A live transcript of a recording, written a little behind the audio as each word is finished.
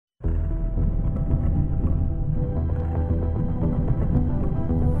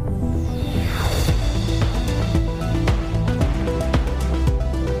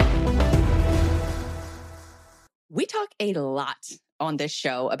a lot on this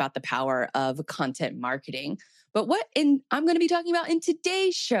show about the power of content marketing. But I'm going to be talking about in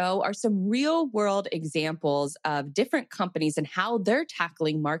today's show are some real world examples of different companies and how they're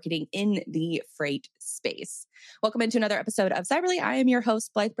tackling marketing in the freight space. Welcome into another episode of Cyberly. I am your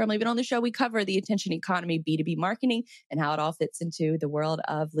host, Blythe Brumley. But on the show, we cover the attention economy, B2B marketing, and how it all fits into the world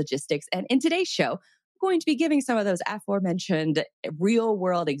of logistics. And in today's show, going to be giving some of those aforementioned real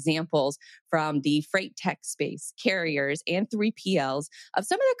world examples from the freight tech space, carriers, and 3PLs of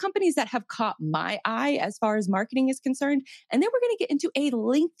some of the companies that have caught my eye as far as marketing is concerned. And then we're going to get into a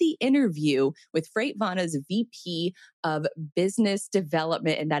lengthy interview with Freightvana's VP of Business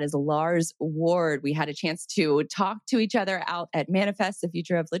Development, and that is Lars Ward. We had a chance to talk to each other out at Manifest, the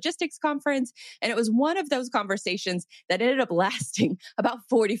Future of Logistics conference, and it was one of those conversations that ended up lasting about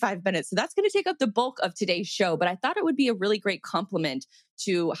 45 minutes. So that's going to take up the bulk of today's show, but I thought it would be a really great compliment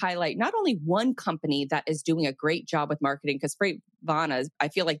to highlight not only one company that is doing a great job with marketing, because Freightvana, I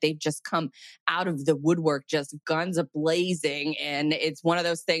feel like they've just come out of the woodwork, just guns a-blazing. And it's one of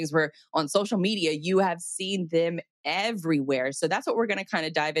those things where on social media, you have seen them everywhere. So that's what we're going to kind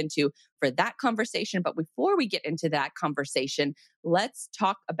of dive into for that conversation. But before we get into that conversation, let's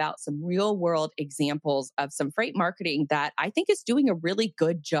talk about some real world examples of some freight marketing that I think is doing a really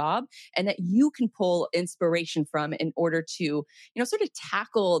good job and that you can pull inspiration from in order to, sort of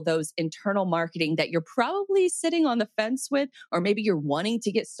tackle those internal marketing that you're probably sitting on the fence with, or maybe you're wanting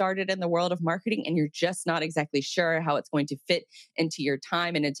to get started in the world of marketing and you're just not exactly sure how it's going to fit into your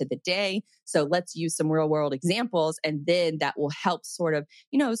time and into the day. So let's use some real world examples, and then that will help sort of,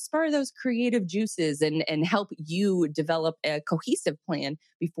 spur those creative juices and help you develop a cohesive plan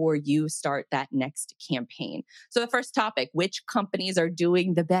before you start that next campaign. So the first topic, which companies are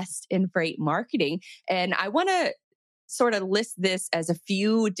doing the best in freight marketing? And I want to sort of list this as a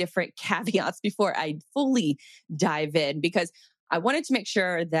few different caveats before I fully dive in, because I wanted to make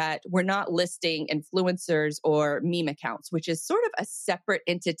sure that we're not listing influencers or meme accounts, which is sort of a separate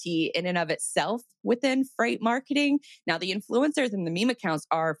entity in and of itself within freight marketing. Now, the influencers and the meme accounts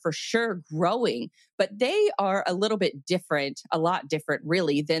are for sure growing, but they are a little bit different, a lot different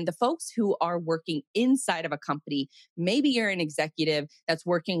really, than the folks who are working inside of a company. Maybe you're an executive that's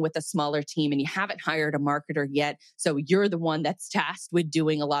working with a smaller team and you haven't hired a marketer yet. So you're the one that's tasked with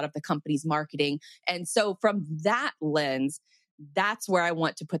doing a lot of the company's marketing. And so from that lens, that's where I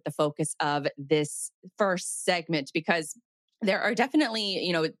want to put the focus of this first segment, because there are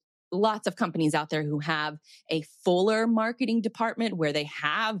definitely, lots of companies out there who have a fuller marketing department where they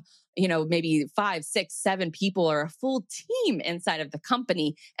have, maybe 5, 6, 7 people or a full team inside of the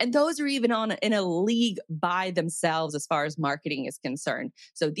company. And those are even in a league by themselves as far as marketing is concerned.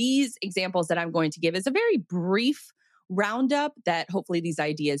 So these examples that I'm going to give is a very brief roundup that hopefully these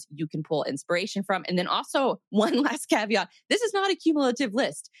ideas you can pull inspiration from. And then also one last caveat, this is not a cumulative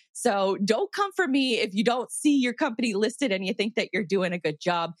list. So don't come for me if you don't see your company listed and you think that you're doing a good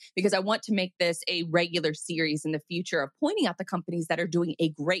job, because I want to make this a regular series in the future of pointing out the companies that are doing a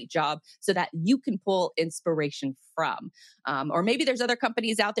great job so that you can pull inspiration from. Or maybe there's other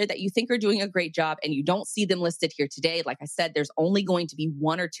companies out there that you think are doing a great job and you don't see them listed here today. Like I said, there's only going to be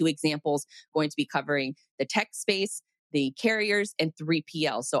 1 or 2 examples going to be covering the tech space, the carriers, and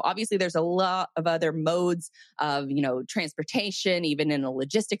 3PL. So obviously there's a lot of other modes of, transportation, even in the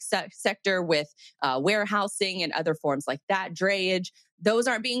logistics sector with warehousing and other forms like that, drayage. Those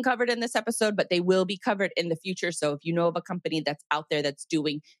aren't being covered in this episode, but they will be covered in the future. So if you know of a company that's out there that's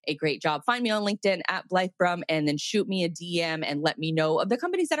doing a great job, find me on LinkedIn at Blythe Brum, and then shoot me a DM and let me know of the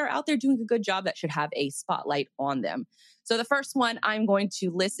companies that are out there doing a good job that should have a spotlight on them. So the first one I'm going to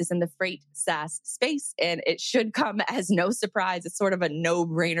list is in the freight SaaS space, and it should come as no surprise. It's sort of a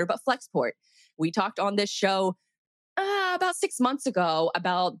no-brainer, but Flexport. We talked on this show about 6 months ago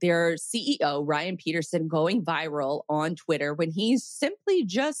about their CEO, Ryan Peterson, going viral on Twitter when he's simply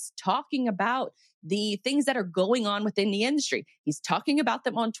just talking about the things that are going on within the industry. He's talking about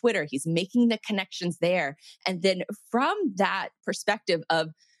them on Twitter. He's making the connections there. And then from that perspective of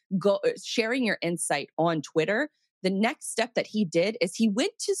sharing your insight on Twitter, the next step that he did is he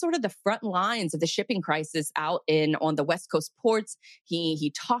went to sort of the front lines of the shipping crisis out on the West Coast ports.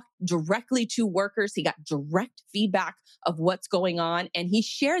 He talked directly to workers. He got direct feedback of what's going on, and he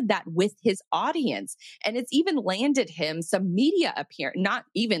shared that with his audience. And it's even landed him some media appearance, not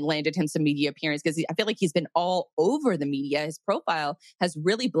even landed him some media appearance, because I feel like he's been all over the media. His profile has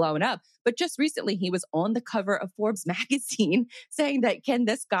really blown up. But just recently, he was on the cover of Forbes magazine saying that, can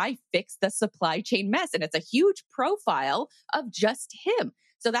this guy fix the supply chain mess? And it's a huge profile of just him.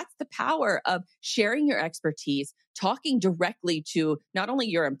 So that's the power of sharing your expertise, talking directly to not only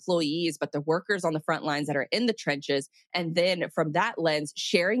your employees, but the workers on the front lines that are in the trenches. And then from that lens,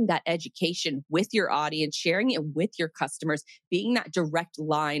 sharing that education with your audience, sharing it with your customers, being that direct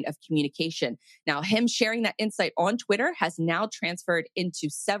line of communication. Now, him sharing that insight on Twitter has now transferred into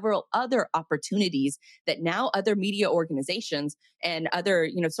several other opportunities that now other media organizations and other,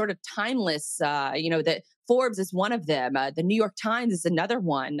 sort of timeless, that Forbes is one of them. The New York Times is another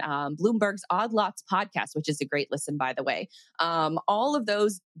one. Bloomberg's Odd Lots podcast, which is a great listen, by the way. All of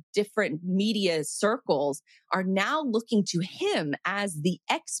those different media circles are now looking to him as the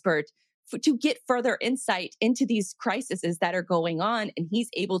expert to get further insight into these crises that are going on. And he's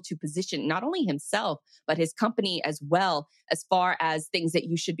able to position not only himself, but his company as well, as far as things that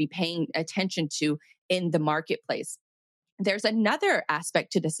you should be paying attention to in the marketplace. There's another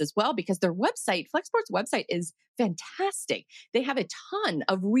aspect to this as well, because their website, Flexport's website, is fantastic. They have a ton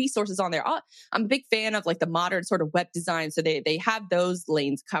of resources on there. I'm a big fan of like the modern sort of web design. So they have those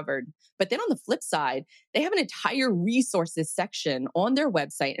lanes covered. But then on the flip side, they have an entire resources section on their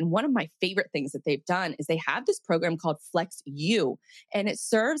website. And one of my favorite things that they've done is they have this program called FlexU, and it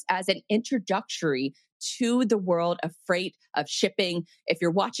serves as an introductory to the world of freight, of shipping. If you're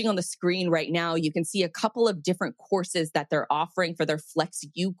watching on the screen right now, you can see a couple of different courses that they're offering for their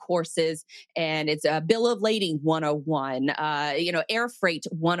FlexU courses. And it's a Bill of Lading 101, Air Freight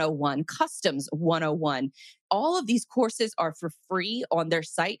 101, Customs 101. All of these courses are for free on their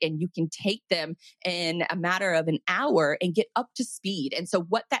site, and you can take them in a matter of an hour and get up to speed. And so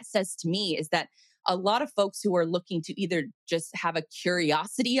what that says to me is that a lot of folks who are looking to either just have a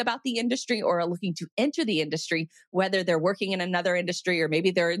curiosity about the industry or are looking to enter the industry, whether they're working in another industry or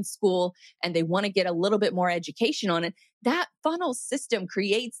maybe they're in school and they want to get a little bit more education on it, that funnel system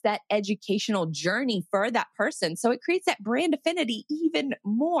creates that educational journey for that person. So it creates that brand affinity even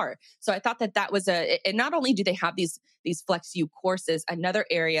more. So I thought that was and not only do they have these FlexU courses, another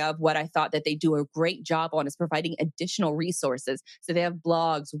area of what I thought that they do a great job on is providing additional resources. So they have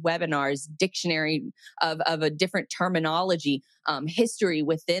blogs, webinars, dictionary of a different terminology, history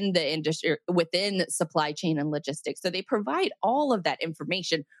within the industry, within supply chain and logistics. So they provide all of that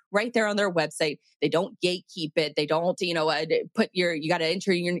information right there on their website. They don't gatekeep it. They don't, you got to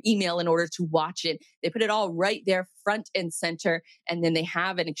enter your email in order to watch it. They put it all right there front and center. And then they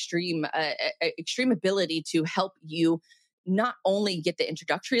have an extreme ability to help you not only get the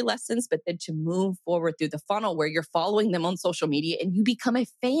introductory lessons, but then to move forward through the funnel where you're following them on social media and you become a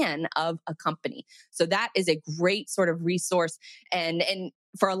fan of a company. So that is a great sort of resource. And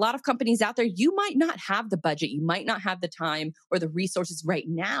for a lot of companies out there, you might not have the budget, you might not have the time or the resources right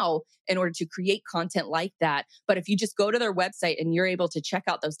now in order to create content like that. But if you just go to their website and you're able to check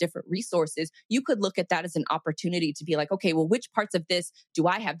out those different resources, you could look at that as an opportunity to be like, okay, well, which parts of this do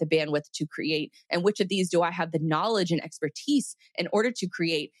I have the bandwidth to create? And which of these do I have the knowledge and expertise in order to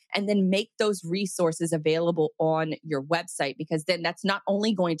create? And then make those resources available on your website, because then that's not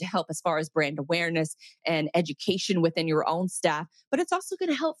only going to help as far as brand awareness and education within your own staff, but it's also going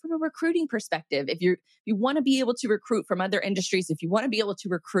to help from a recruiting perspective. If you want to be able to recruit from other industries, if you want to be able to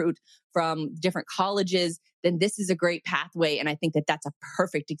recruit from different colleges, then this is a great pathway. And I think that that's a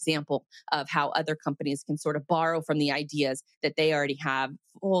perfect example of how other companies can sort of borrow from the ideas that they already have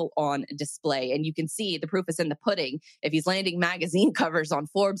full on display. And you can see the proof is in the pudding. If he's landing magazine covers on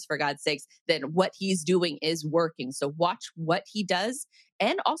Forbes, for God's sakes, then what he's doing is working. So watch what he does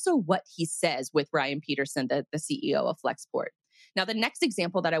and also what he says with Ryan Peterson, the CEO of Flexport. Now, the next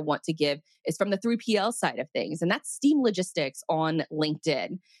example that I want to give is from the 3PL side of things, and that's Steam Logistics on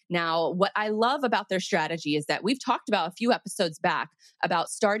LinkedIn. Now, what I love about their strategy is that we've talked about a few episodes back about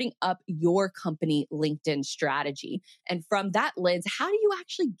starting up your company LinkedIn strategy. And from that lens, how do you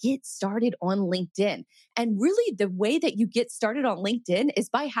actually get started on LinkedIn? And really, the way that you get started on LinkedIn is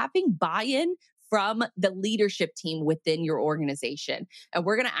by having buy-in from the leadership team within your organization. And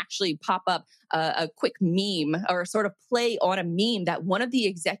we're going to actually pop up a quick meme or sort of play on a meme that one of the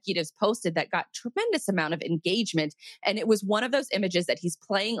executives posted that got tremendous amount of engagement. And it was one of those images that he's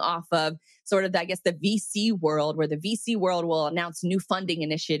playing off of sort of, I guess, the VC world, where the VC world will announce new funding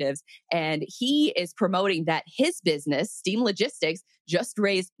initiatives. And he is promoting that his business, Steam Logistics, just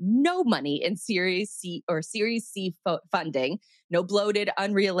raised no money in Series C funding, no bloated,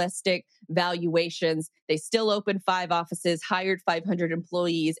 unrealistic valuations. They still opened 5 offices, hired 500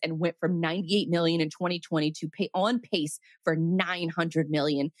 employees, and went from 98 million in 2020 to on pace for 900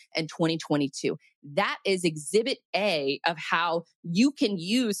 million in 2022. That is exhibit A of how you can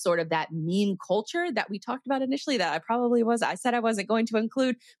use sort of that meme culture that we talked about initially that I said I wasn't going to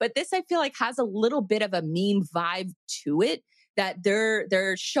include, but this I feel like has a little bit of a meme vibe to it. that they're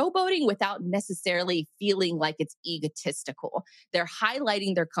showboating without necessarily feeling like it's egotistical. They're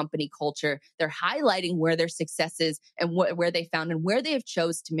highlighting their company culture. They're highlighting where their success is and where they found and where they have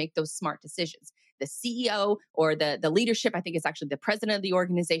chose to make those smart decisions. The CEO or the leadership, I think it's actually the president of the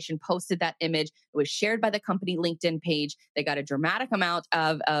organization, posted that image. It was shared by the company LinkedIn page. They got a dramatic amount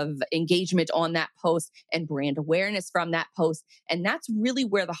of engagement on that post and brand awareness from that post. And that's really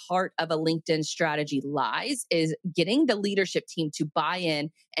where the heart of a LinkedIn strategy lies, is getting the leadership team to buy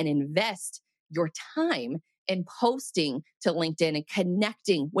in and invest your time and posting to LinkedIn and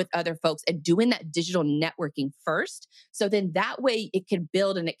connecting with other folks and doing that digital networking first. So then that way it can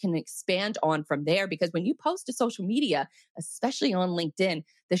build and it can expand on from there. Because when you post to social media, especially on LinkedIn,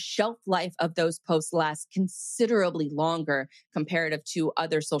 the shelf life of those posts lasts considerably longer comparative to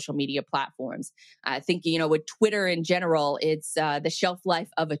other social media platforms. I think, with Twitter in general, it's the shelf life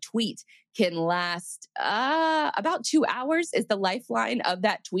of a tweet can last about 2 hours is the lifeline of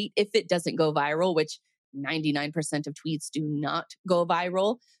that tweet if it doesn't go viral, which 99% of tweets do not go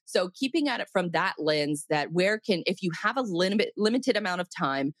viral. So keeping at it from that lens, that if you have a limited amount of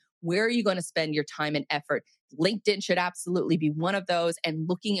time, where are you going to spend your time and effort? LinkedIn should absolutely be one of those. And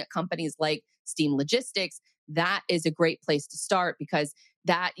looking at companies like Steam Logistics, that is a great place to start, because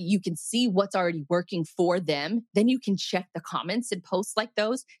that you can see what's already working for them. Then you can check the comments and posts like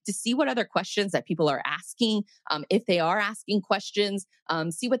those to see what other questions that people are asking. If they are asking questions,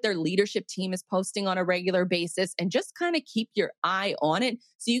 see what their leadership team is posting on a regular basis, and just kind of keep your eye on it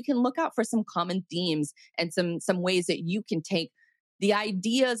so you can look out for some common themes and some ways that you can take the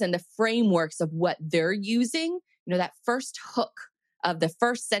ideas and the frameworks of what they're using. That first hook of the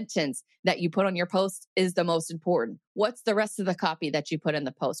first sentence that you put on your post is the most important. What's the rest of the copy that you put in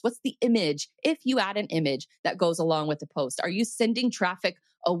the post? What's the image, if you add an image that goes along with the post? Are you sending traffic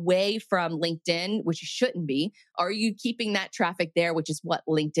away from LinkedIn, which you shouldn't be? Are you keeping that traffic there, which is what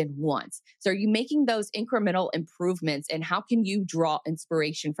LinkedIn wants? So are you making those incremental improvements? And how can you draw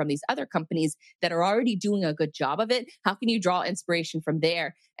inspiration from these other companies that are already doing a good job of it? How can you draw inspiration from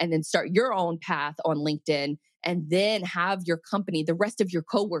there and then start your own path on LinkedIn? And then have your company, the rest of your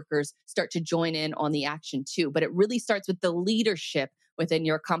coworkers, start to join in on the action too. But it really starts with the leadership within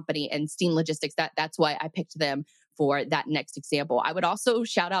your company, and Steam Logistics. That's why I picked them for that next example. I would also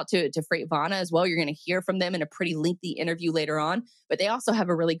shout out to Freightvana as well. You're going to hear from them in a pretty lengthy interview later on, but they also have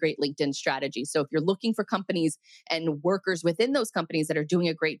a really great LinkedIn strategy. So if you're looking for companies and workers within those companies that are doing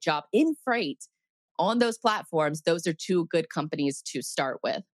a great job in freight on those platforms, those are two good companies to start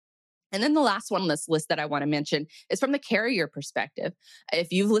with. And then the last one on this list that I want to mention is from the carrier perspective. If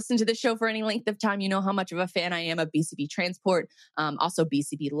you've listened to the show for any length of time, you know how much of a fan I am of BCB Transport, also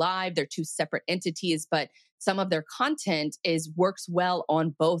BCB Live. They're two separate entities, but some of their content works well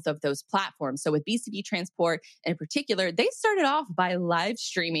on both of those platforms. So with BCB Transport in particular, they started off by live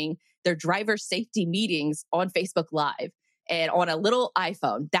streaming their driver safety meetings on Facebook Live and on a little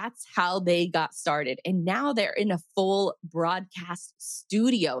iPhone. That's how they got started. And now they're in a full broadcast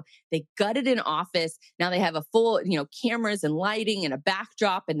studio. They gutted an office. Now they have a full, cameras and lighting and a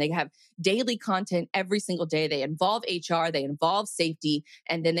backdrop, and they have daily content every single day. They involve HR, they involve safety,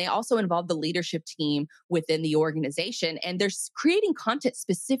 and then they also involve the leadership team within the organization. And they're creating content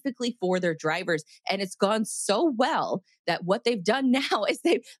specifically for their drivers. And it's gone so well that what they've done now is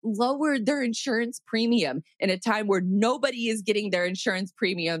they've lowered their insurance premium in a time where nobody is getting their insurance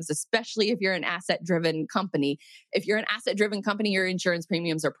premiums, especially if you're an asset-driven company. If you're an asset-driven company, your insurance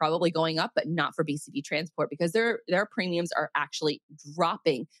premiums are probably going up, but not for BCB Transport, because their premiums are actually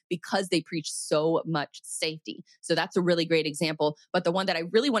dropping because they preach so much safety. So that's a really great example. But the one that I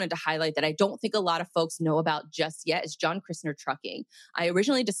really wanted to highlight that I don't think a lot of folks know about just yet is John Christner Trucking. I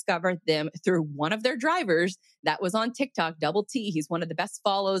originally discovered them through one of their drivers that was on TikTok, Double T. He's one of the best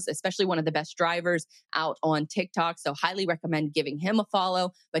follows, especially one of the best drivers out on TikTok. So highly recommend giving him a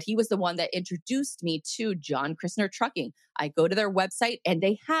follow. But he was the one that introduced me to John Christner Trucking. I go to their website and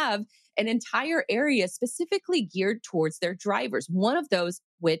they have an entire area specifically geared towards their drivers. One of those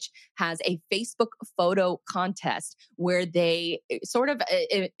which has a Facebook photo contest where they sort of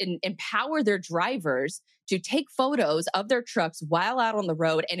empower their drivers to take photos of their trucks while out on the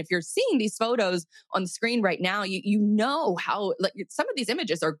road. And if you're seeing these photos on the screen right now, you know how some of these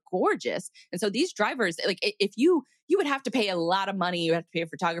images are gorgeous. And so these drivers, if you would have to pay a lot of money, you have to pay a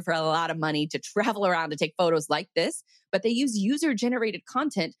photographer a lot of money to travel around to take photos like this, but they use user-generated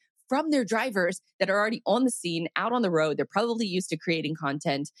content from their drivers that are already on the scene, out on the road. They're probably used to creating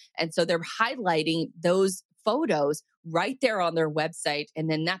content. And so they're highlighting those photos right there on their website. And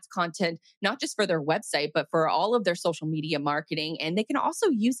then that's content, not just for their website, but for all of their social media marketing. And they can also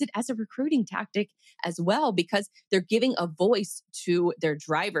use it as a recruiting tactic as well, because they're giving a voice to their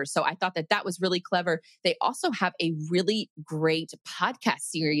drivers. So I thought that that was really clever. They also have a really great podcast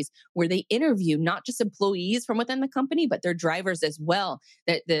series where they interview not just employees from within the company, but their drivers as well.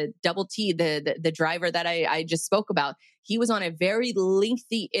 The Double T, the driver that I just spoke about, he was on a very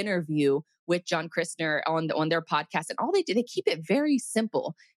lengthy interview with John Christner on their podcast. And all they do, they keep it very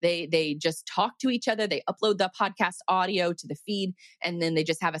simple. They just talk to each other. They upload the podcast audio to the feed, and then they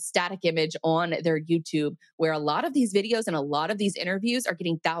just have a static image on their YouTube, where a lot of these videos and a lot of these interviews are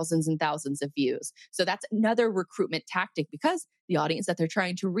getting thousands and thousands of views. So that's another recruitment tactic, because the audience that they're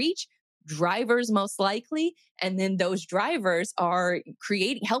trying to reach, drivers most likely, and then those drivers are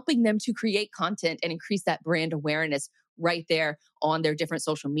helping them to create content and increase that brand awareness right there on their different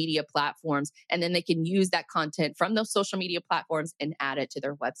social media platforms. And then they can use that content from those social media platforms and add it to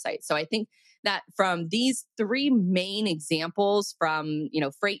their website. So I think that from these three main examples, from,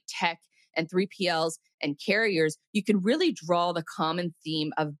 freight tech and 3PLs and carriers, you can really draw the common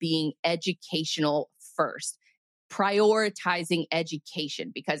theme of being educational first, prioritizing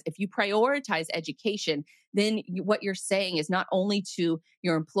education. Because if you prioritize education, then what you're saying is not only to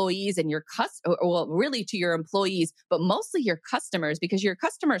your employees and really to your employees, but mostly your customers, because your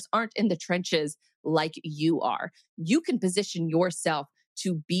customers aren't in the trenches like you are. You can position yourself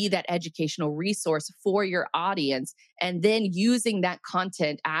to be that educational resource for your audience. And then using that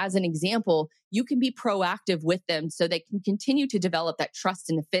content as an example, you can be proactive with them so they can continue to develop that trust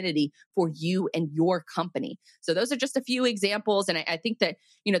and affinity for you and your company. So those are just a few examples. And I think that,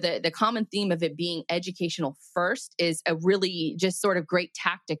 the common theme of it being educational first is a really just sort of great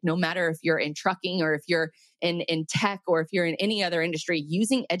tactic, no matter if you're in trucking or if you're in tech or if you're in any other industry.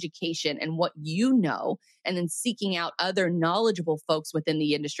 Using education and what you know, and then seeking out other knowledgeable folks within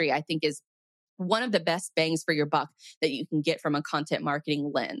the industry, I think is one of the best bangs for your buck that you can get from a content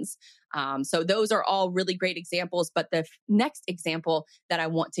marketing lens. So those are all really great examples. But the next example that I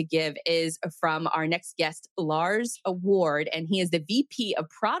want to give is from our next guest, Lars Ward, and he is the VP of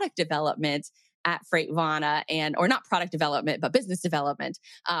Product Development at Freightvana, or not product development, but business development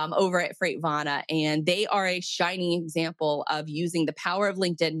over at Freightvana. And they are a shining example of using the power of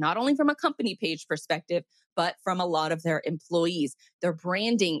LinkedIn, not only from a company page perspective, but from a lot of their employees. Their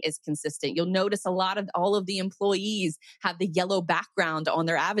branding is consistent. You'll notice all of the employees have the yellow background on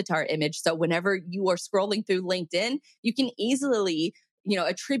their avatar image. So whenever you are scrolling through LinkedIn, you can easily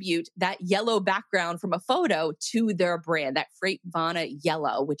attribute that yellow background from a photo to their brand, that Freightvana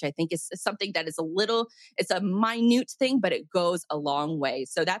yellow, which I think is something that is it's a minute thing, but it goes a long way.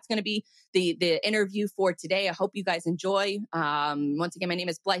 So that's going to be the interview for today. I hope you guys enjoy. Once again, my name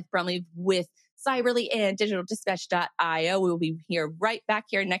is Blythe Brumley with Cyberly and digitaldispatch.io. We will be right back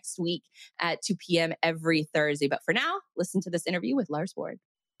here next week at 2 p.m. every Thursday. But for now, listen to this interview with Lars Ward.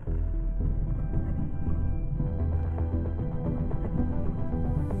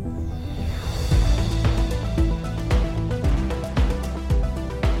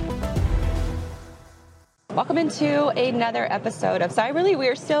 Welcome into another episode of Cyberly. We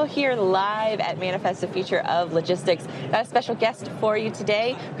are still here live at Manifest the Future of Logistics. Got a special guest for you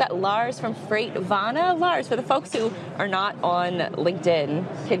today. We've got Lars from Freightvana. Lars, for the folks who are not on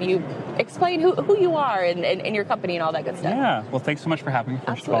LinkedIn, can you explain who you are and your company and all that good stuff? Yeah, well, thanks so much for having me,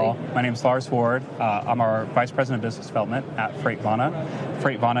 first of all. My name is Lars Ward. I'm our Vice President of Business Development at Freightvana.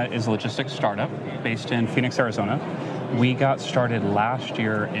 Freightvana is a logistics startup based in Phoenix, Arizona. We got started last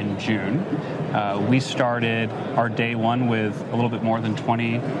year in June. We started our day one with a little bit more than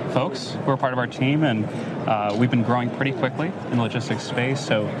 20 folks who are part of our team, and we've been growing pretty quickly in the logistics space.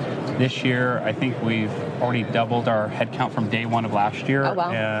 So this year, I think we've already doubled our headcount from day one of last year. Oh,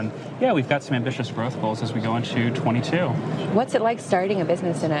 wow. And yeah, we've got some ambitious growth goals as we go into 22. What's it like starting a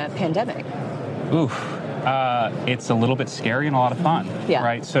business in a pandemic? Oof. It's a little bit scary and a lot of fun,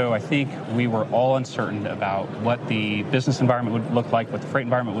 right? So I think we were all uncertain about what the business environment would look like, what the freight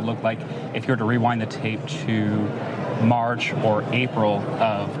environment would look like if you were to rewind the tape to March or April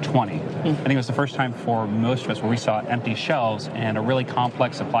of 20. I think it was the first time for most of us where we saw empty shelves and a really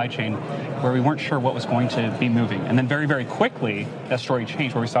complex supply chain where we weren't sure what was going to be moving. And then very, very quickly, that story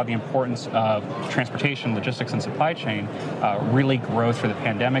changed where we saw the importance of transportation, logistics, and supply chain really grow through the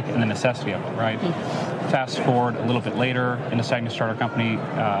pandemic and the necessity of it, right? Fast forward a little bit later in deciding to start our company,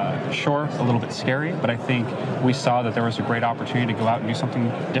 sure, a little bit scary, but I think we saw that there was a great opportunity to go out and do something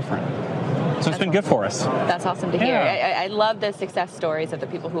different. So it's been good for us. That's awesome to hear. I love the success stories of the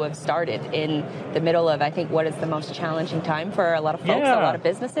people who have started in the middle of, I think, what is the most challenging time for a lot of folks, a lot of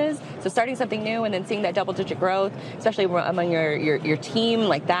businesses. So starting something new and then seeing that double-digit growth, especially among your team,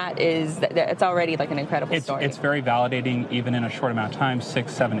 like it's already like an incredible story. It's very validating, even in a short amount of time,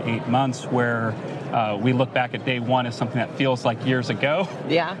 6, 7, 8 months, where we look back at day one as something that feels like years ago.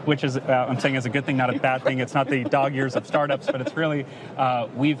 Yeah. Which is, I'm saying, is a good thing, not a bad thing. It's not the dog years of startups, but it's really,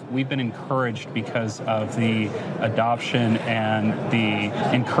 we've been encouraged because of the adoption and the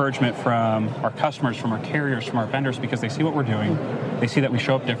encouragement from our customers, from our carriers, from our vendors, because they see what we're doing. They see that we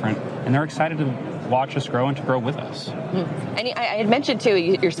show up different, and they're excited to watch us grow and to grow with us. And I had mentioned, too,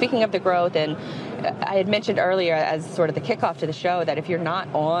 you're speaking of the growth, and I had mentioned earlier as sort of the kickoff to the show that if you're not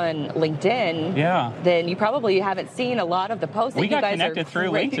on LinkedIn, then you probably haven't seen a lot of the posts that you guys connected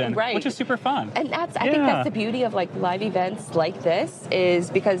through LinkedIn, which is super fun. And I think that's the beauty of like live events like this, is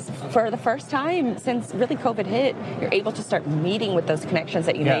because for the first time since really COVID hit, you're able to start meeting with those connections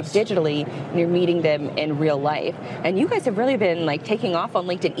that you made digitally, and you're meeting them in real life. And you guys have really been like taking off on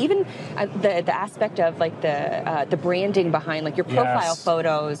LinkedIn, even the aspect of like the branding behind like your profile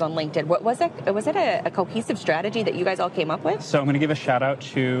photos on LinkedIn. Was it a cohesive strategy that you guys all came up with? So I'm going to give a shout out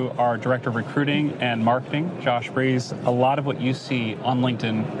to our director of recruiting and marketing, Josh Breeze. A lot of what you see on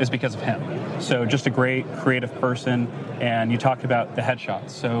LinkedIn is because of him. So just a great creative person. And you talked about the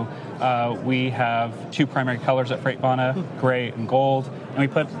headshots. So we have 2 primary colors at Freightvana, gray and gold, and we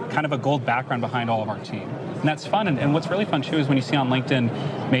put kind of a gold background behind all of our team. And that's fun. And what's really fun, too, is when you see on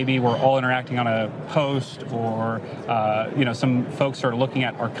LinkedIn, maybe we're all interacting on a post, or some folks are looking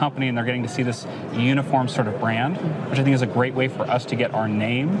at our company and they're getting to see this uniform sort of brand, which I think is a great way for us to get our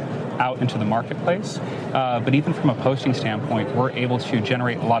name out into the marketplace. But even from a posting standpoint, we're able to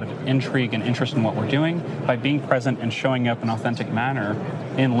generate a lot of intrigue and interest in what we're doing by being present and showing up in an authentic manner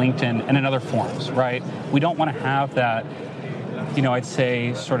in LinkedIn and in other forums, right? We don't want to have that, I'd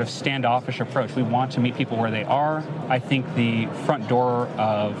say sort of standoffish approach. We want to meet people where they are. I think the front door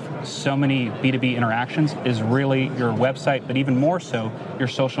of so many B2B interactions is really your website, but even more so your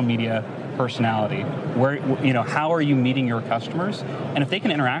social media personality. Where, how are you meeting your customers? And if they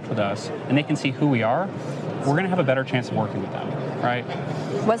can interact with us and they can see who we are, we're going to have a better chance of working with them, right?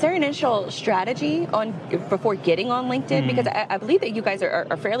 Was there an initial strategy before getting on LinkedIn? Because I believe that you guys are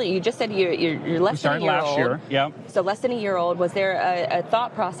fairly, you just said you're less than a year old. We started last year, So less than a year old. Was there a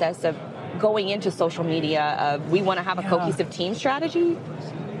thought process of going into social media of we want to have a cohesive team strategy?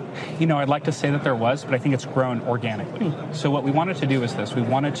 I'd like to say that there was, but I think it's grown organically. So what we wanted to do is this. We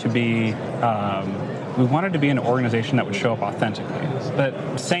wanted to be an organization that would show up authentically.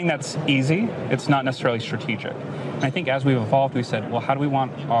 But saying that's easy, it's not necessarily strategic. And I think as we've evolved, we said, well, how do we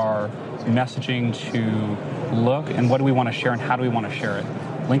want our messaging to look, and what do we want to share, and how do we want to share it?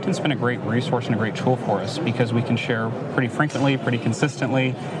 LinkedIn's been a great resource and a great tool for us because we can share pretty frequently, pretty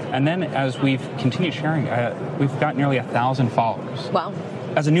consistently. And then as we've continued sharing, we've got nearly 1,000 followers. Wow.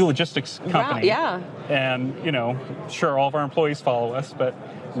 As a new logistics company. Yeah. And, sure, all of our employees follow us, but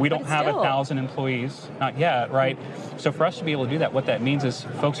we don't have 1,000 employees, not yet, right? So for us to be able to do that, what that means is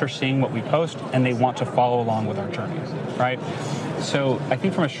folks are seeing what we post and they want to follow along with our journey, right? So I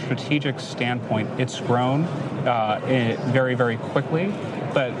think from a strategic standpoint, it's grown very, very quickly.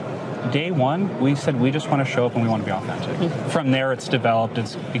 But day one, we said we just want to show up and we want to be authentic. From there, it's developed.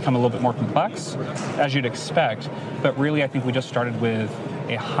 It's become a little bit more complex, as you'd expect. But really, I think we just started with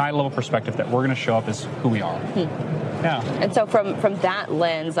a high-level perspective that we're going to show up as who we are. Yeah. And so from that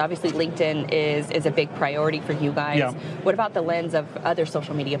lens, obviously LinkedIn is a big priority for you guys. Yeah. What about the lens of other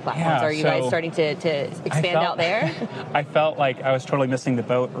social media platforms? Are you guys starting to expand out there? I felt like I was totally missing the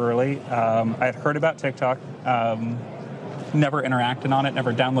boat early. I had heard about TikTok. Never interacted on it,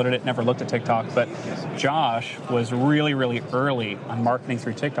 never downloaded it, never looked at TikTok. But Josh was really, really early on marketing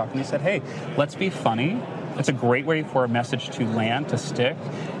through TikTok. And he said, hey, let's be funny. It's a great way for a message to land, to stick.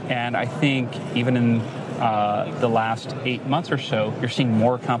 And I think even in the last 8 months or so, you're seeing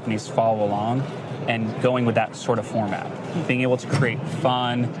more companies follow along and going with that sort of format. Being able to create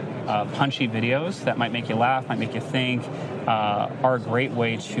fun, punchy videos that might make you laugh, might make you think, are a great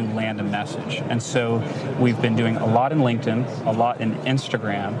way to land a message. And so we've been doing a lot in LinkedIn, a lot in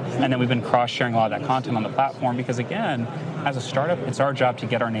Instagram, and then we've been cross-sharing a lot of that content on the platform because, again, as a startup, it's our job to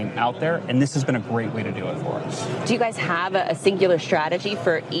get our name out there, and this has been a great way to do it for us. Do you guys have a singular strategy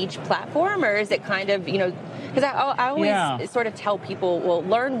for each platform, or is it kind of, because I always sort of tell people, well,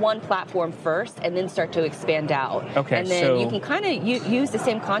 learn one platform first and then start to expand out. Okay, and then you can kind of use the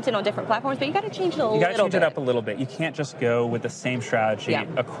same content on different platforms, but you got to change it a little bit. You got to change it up a little bit. You can't just go with the same strategy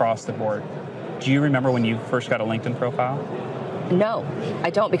across the board. Do you remember when you first got a LinkedIn profile? No, I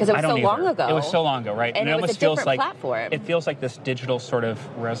don't, because it was so long ago. It was so long ago, right? And it almost feels like platform. It feels like this digital sort of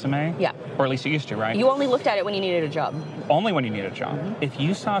resume. Yeah. Or at least it used to, right? You only looked at it when you needed a job. Only when you needed a job. If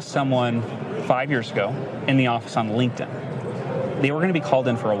you saw someone 5 years ago in the office on LinkedIn, they were going to be called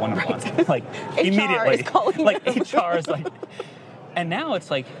in for a one-on-one, like immediately. Is calling like HR is like, and now it's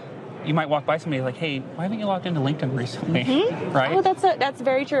like, you might walk by somebody like, hey, why haven't you logged into LinkedIn recently? Right? Oh, that's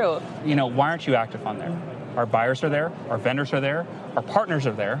very true. You know, why aren't you active on there? Our buyers are there, our vendors are there, our partners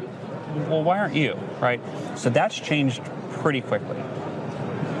are there. Well, why aren't you, right? So that's changed pretty quickly.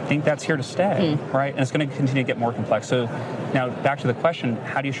 I think that's here to stay, right? And it's going to continue to get more complex. So now back to the question,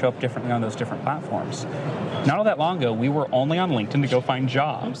 how do you show up differently on those different platforms? Not all that long ago, we were only on LinkedIn to go find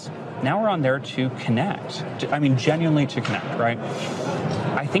jobs. Now we're on there to connect. Genuinely to connect, right?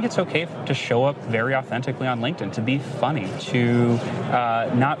 I think it's okay to show up very authentically on LinkedIn, to be funny, to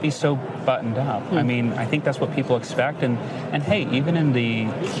not be so buttoned up. I mean, I think that's what people expect. And hey, even in the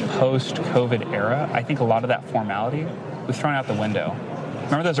post-COVID era, I think a lot of that formality was thrown out the window.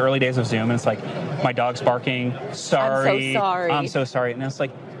 Remember those early days of Zoom? And it's like, my dog's barking. Sorry. I'm so sorry. And it's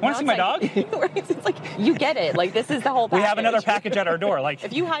like, want to see my dog? Right? It's like, you get it. Like, this is the whole package. We have another package at our door. Like,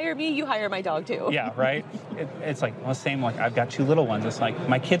 if you hire me, you hire my dog too. Yeah, right? It's like, well, same, like, I've got 2 little ones. It's like,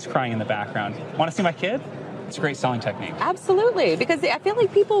 my kid's crying in the background. Want to see my kid? It's a great selling technique. Absolutely, because I feel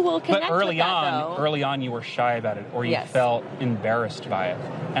like people will connect but early with that, on, though. Early on, you were shy about it, or you felt embarrassed by it.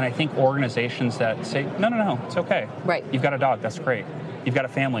 And I think organizations that say, no, it's okay. Right. You've got a dog, that's great. You've got a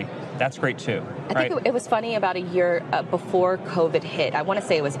family, that's great too. I think it was funny about a year before COVID hit. I want to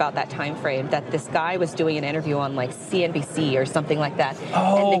say it was about that time frame that this guy was doing an interview on like CNBC or something like that.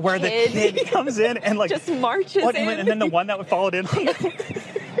 Oh, where the kid comes in and like just marches in. And then the one that followed in.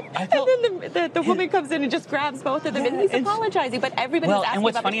 And then the woman comes in and just grabs both of them, and he's apologizing, but everybody was asking and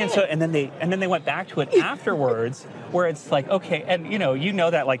what's about funny, the and then they went back to it afterwards, where it's like, okay, and you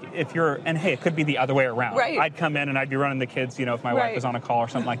know that, like, if you're, and hey, it could be the other way around. Right. I'd come in and I'd be running the kids, if my wife was on a call or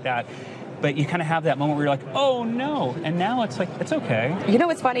something like that. But you kind of have that moment where you're like, oh no, and now it's like, it's okay. You know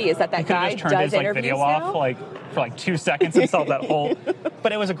what's funny is that guy just turned does his interviews video now? off for 2 seconds and solved that whole.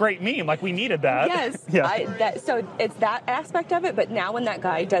 But it was a great meme. Like, we needed that. Yes. Yeah. So it's that aspect of it. But now when that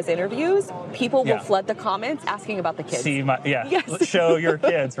guy does interviews, people will flood the comments asking about the kids. Yes. Show your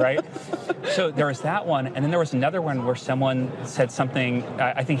kids, right? So there was that one, and then there was another one where someone said something.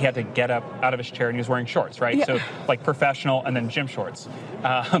 I think he had to get up out of his chair and he was wearing shorts, right? Yeah. So like professional and then gym shorts.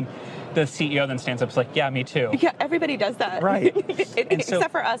 The CEO then stands up and is like, yeah, me too. Yeah, everybody does that. Right. Except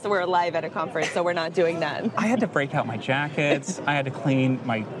for us, we're live at a conference, so we're not doing that. I had to break out my jackets. I had to clean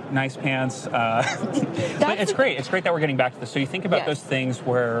my nice pants. But it's great. It's great that we're getting back to this. So you think about those things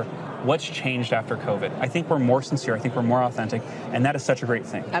where what's changed after COVID. I think we're more sincere. I think we're more authentic. And that is such a great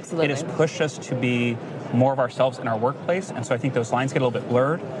thing. Absolutely. It has pushed us to be more of ourselves in our workplace. And so I think those lines get a little bit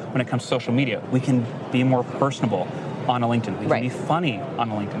blurred when it comes to social media. We can be more personable on a LinkedIn. We can be funny on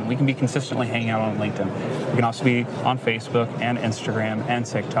a LinkedIn. We can be consistently hanging out on LinkedIn. We can also be on Facebook and Instagram and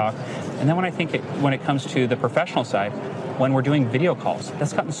TikTok. And then when it comes to the professional side, when we're doing video calls,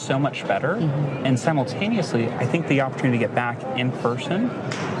 that's gotten so much better. And simultaneously, I think the opportunity to get back in person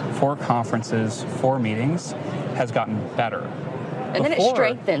for conferences, for meetings, has gotten better. And then it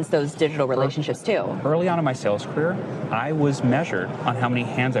strengthens those digital relationships too. Early on in my sales career, I was measured on how many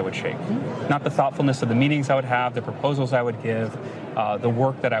hands I would shake. Not the thoughtfulness of the meetings I would have, the proposals I would give, the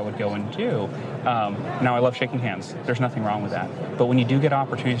work that I would go and do. Now, I love shaking hands. There's nothing wrong with that. But when you do get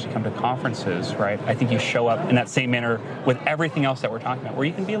opportunities to come to conferences, right, I think you show up in that same manner with everything else that we're talking about, where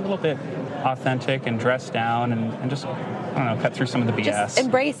you can be a little bit authentic and dress down and just, I don't know, cut through some of the BS. Just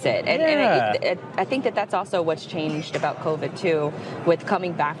embrace it. And I think that's also what's changed about COVID too, with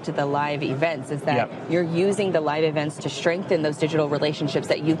coming back to the live events, is that you're using the live events to strengthen those digital relationships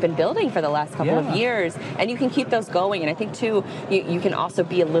that you've been building for the last couple of years. And you can keep those going. And I think too, you can also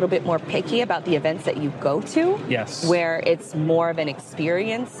be a little bit more picky about the events that you go to. Yes. Where it's more of an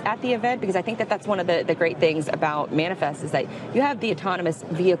experience at the event, because I think that's one of the great things about Manifest, is that you have the autonomous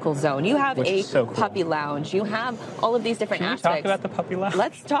vehicle zone. You have puppy lounge. You have all of these different aspects. Can we talk about the puppy lounge?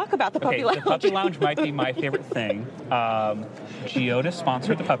 Let's talk about the puppy lounge. The puppy lounge might be my favorite thing. Geoda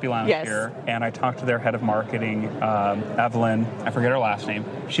sponsored the puppy lounge here, and I talked to their head of marketing, Evelyn. I forget her last name.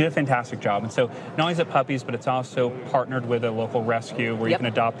 She did a fantastic job. And so not only is it puppies, but it's also partnered with a local rescue where you can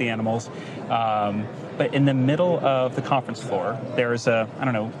adopt the animals. But in the middle of the conference floor, there's a,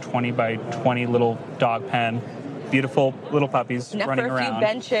 20 by 20 little dog pen. Beautiful little puppies running around. For a few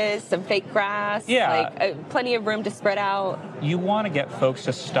benches, some fake grass, plenty of room to spread out. You want to get folks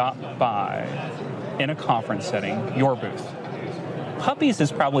to stop by in a conference setting, your booth. Puppies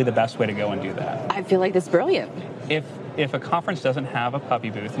is probably the best way to go and do that. I feel like that's brilliant. If if a conference doesn't have a puppy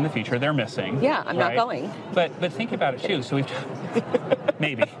booth in the future, they're missing. Yeah, I'm not going. But think about it too. So we've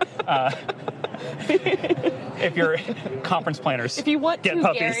maybe. If you're conference planners, if you want get to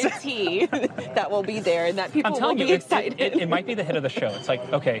puppies. guarantee that will be there and that people will be excited. It might be the hit of the show. It's like,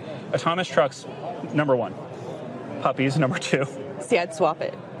 okay, autonomous trucks, number 1. Puppies, number 2. See, I'd swap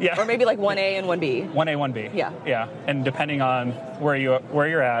it. Yeah. Or maybe like 1A and 1B. 1A, 1B. Yeah. Yeah. And depending on where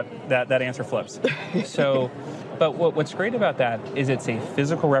you're at, that answer flips. So, but what's great about that is it's a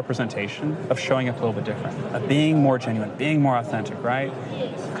physical representation of showing up a little bit different, of being more genuine, being more authentic, right?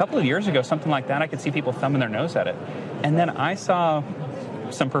 A couple of years ago, something like that, I could see people thumbing their nose at it. And then I saw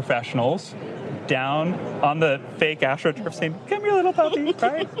some professionals down on the fake AstroTurf saying, "Come here, little puppy,"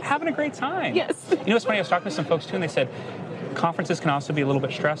 right? Having a great time. Yes. You know what's funny? I was talking to some folks too, and they said, conferences can also be a little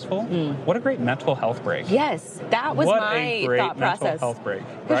bit stressful. What a great mental health break. Yes, that was my thought process. Mental health break,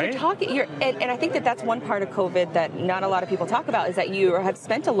 right? And I think that's one part of COVID that not a lot of people talk about is that you have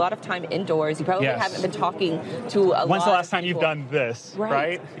spent a lot of time indoors. You probably haven't been talking to a lot of When's the last time people. you've done this,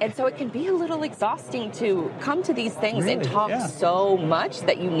 right? And so it can be a little exhausting to come to these things Really? and talk so much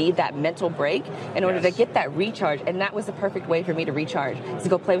that you need that mental break in order to get that recharge. And that was the perfect way for me to recharge, is to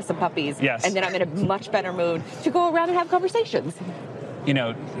go play with some puppies. Yes. And then I'm in a much better mood to go around and have conversations. You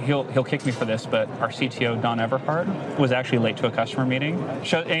know, he'll kick me for this, but our CTO, Don Everhart, was actually late to a customer meeting.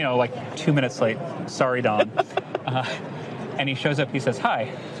 Like 2 minutes late. Sorry, Don. And he shows up, he says, "Hi,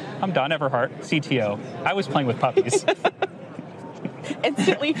 I'm Don Everhart, CTO. I was playing with puppies."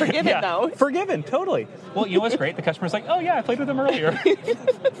 Instantly forgiven, though. Forgiven, totally. Well, you know what's great? The customer's like, "Oh, yeah, I played with them earlier."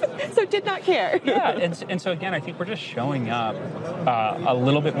 So did not care. Yeah, and so again, I think we're just showing up a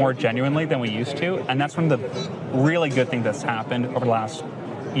little bit more genuinely than we used to, and that's one of the really good things that's happened over the last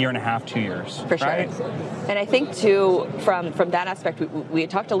year and a half, 2 years. For sure. Right? And I think, too, from that aspect, we had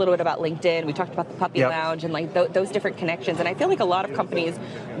talked a little bit about LinkedIn. We talked about the Puppy Lounge and like those different connections. And I feel like a lot of companies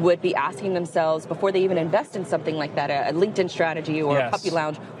would be asking themselves before they even invest in something like that, a LinkedIn strategy or a Puppy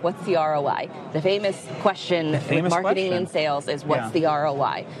Lounge, what's the ROI? The famous question with marketing and sales is, what's the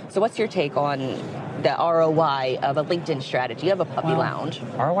ROI? So what's your take on the ROI of a LinkedIn strategy, of a Puppy Lounge?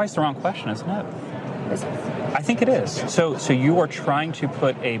 ROI is the wrong question, isn't it? I think it is. So you are trying to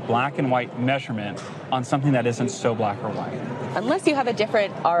put a black and white measurement on something that isn't so black or white. Unless you have a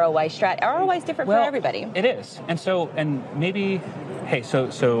different ROI strat. ROI is different for everybody. It is. And maybe,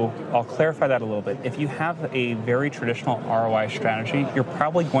 so I'll clarify that a little bit. If you have a very traditional ROI strategy, you're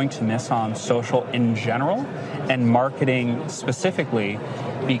probably going to miss on social in general and marketing specifically,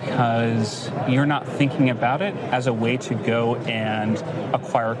 because you're not thinking about it as a way to go and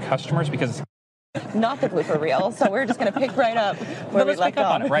acquire customers, because not the blooper reel, so we're just going to pick right up where we left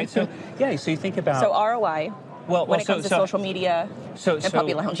off. On it, right? So you think about... So ROI, when it comes to social media and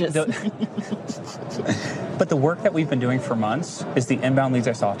puppy lounges. But the work that we've been doing for months is the inbound leads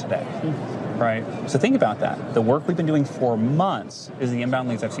I saw today, right? So think about that. The work we've been doing for months is the inbound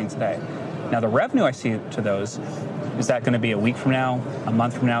leads I've seen today. Now, the revenue I see to those, is that going to be a week from now, a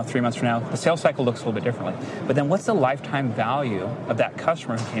month from now, 3 months from now? The sales cycle looks a little bit differently. But then what's the lifetime value of that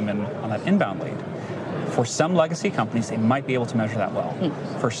customer who came in on that inbound lead? For some legacy companies, they might be able to measure that well.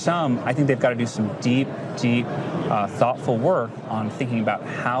 For some, I think they've got to do some deep, thoughtful work on thinking about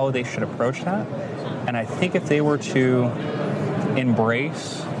how they should approach that. And I think if they were to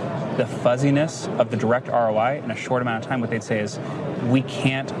embrace the fuzziness of the direct ROI in a short amount of time, what they'd say is, we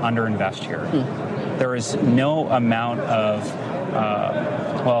can't underinvest here. There is no amount of,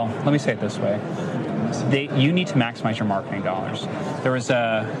 let me say it this way. You need to maximize your marketing dollars. There was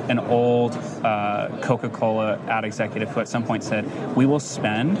an old Coca-Cola ad executive who at some point said, "We will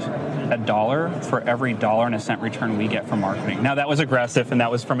spend $1 for every $1.01 return we get from marketing." Now, that was aggressive, and that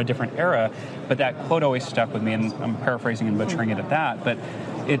was from a different era, but that quote always stuck with me, and I'm paraphrasing and butchering it at that, but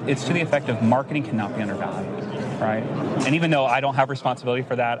it's to the effect of marketing cannot be undervalued. Right? And even though I don't have responsibility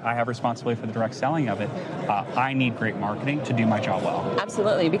for that, I have responsibility for the direct selling of it. I need great marketing to do my job well.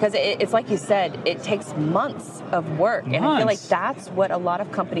 Absolutely, because it's like you said, it takes months of work. And I feel like that's what a lot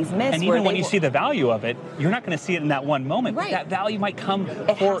of companies miss. And even when you see the value of it, you're not going to see it in that one moment. Right. But that value might come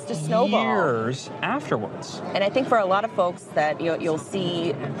for years afterwards. And I think for a lot of folks that you'll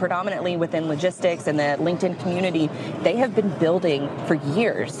see predominantly within logistics and the LinkedIn community, they have been building for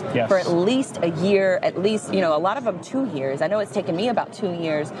years. Yes. For at least a year, a lot lot of them 2 years. I know it's taken me about 2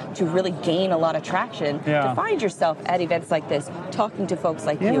 years to really gain a lot of traction to find yourself at events like this, talking to folks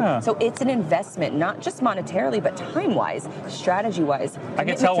like you. So it's an investment, not just monetarily, but time-wise, strategy-wise. I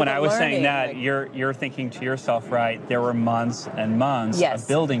can tell when I was saying that, you're thinking to yourself, right, there were months and months of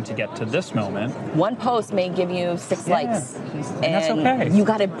building to get to this moment. One post may give you 6 likes. And that's okay. You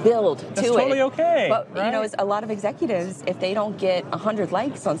got to build to it. That's totally okay. But, you know, a lot of executives, if they don't get 100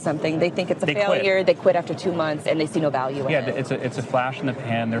 likes on something, they think it's a failure. They quit after 2 months, and they see no value in it. It's a flash in the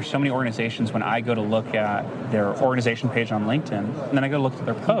pan. There's so many organizations, when I go to look at their organization page on LinkedIn, and then I go to look at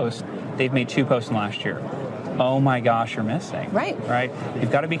their posts, they've made 2 posts in the last year. Oh my gosh, you're missing. Right.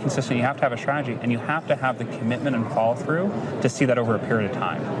 You've got to be consistent. You have to have a strategy, and you have to have the commitment and follow through to see that over a period of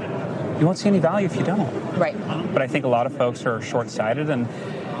time. You won't see any value if you don't. Right. But I think a lot of folks are short-sighted, and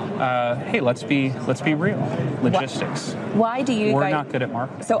hey, let's be real. Logistics. Why do you? We're not good at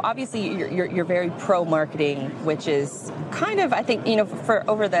marketing. So obviously you're very pro marketing, which is kind of, I think, you know, for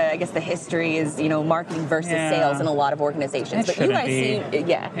over the the history is, you know, marketing versus sales in a lot of organizations. But you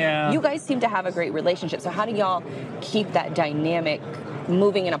guys you guys seem to have a great relationship. So how do y'all keep that dynamic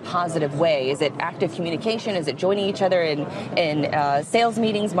moving in a positive way? Is it active communication? Is it joining each other in sales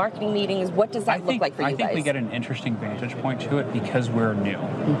meetings, marketing meetings? What does that look like for you guys? I think we get an interesting vantage point to it because we're new.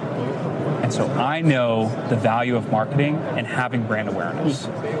 And so I know the value of marketing and having brand awareness.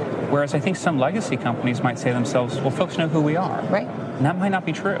 Whereas I think some legacy companies might say to themselves, well, folks know who we are. Right. And that might not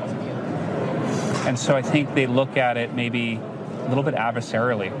be true. And so I think they look at it maybe a little bit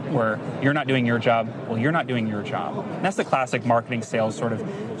adversarially, where you're not doing your job, well, you're not doing your job. And that's the classic marketing sales sort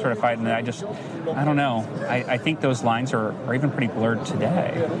of fight. And I don't know. I think those lines are even pretty blurred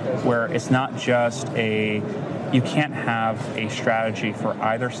today, where it's not just you can't have a strategy for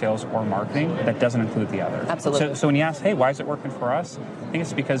either sales or marketing that doesn't include the other. Absolutely. So when you ask, hey, why is it working for us? I think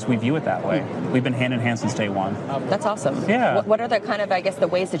it's because we view it that way. We've been hand in hand since day one. That's awesome. Yeah. What are the kind of, the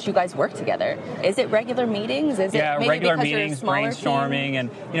ways that you guys work together? Is it regular meetings? Is it maybe regular because meetings, you're a smaller brainstorming,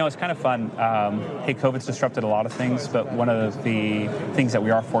 team? and it's kind of fun. Hey, COVID's disrupted a lot of things, but one of the things that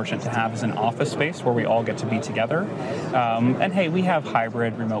we are fortunate to have is an office space where we all get to be together. And hey, we have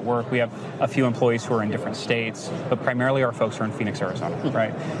hybrid remote work. We have a few employees who are in different states, but primarily our folks are in Phoenix, Arizona,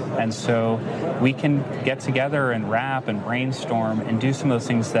 right? And so we can get together and rap and brainstorm and do some of those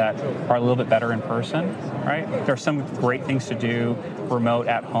things that are a little bit better in person, right? There are some great things to do remote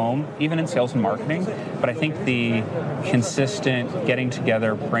at home, even in sales and marketing, but I think the consistent getting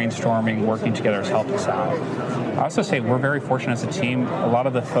together, brainstorming, working together has helped us out. I also say we're very fortunate as a team. A lot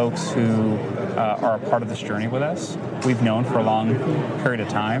of the folks who are a part of this journey with us, we've known for a long period of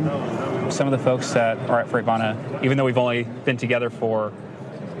time. Some of the folks that are at Freightvana, even though we've only been together for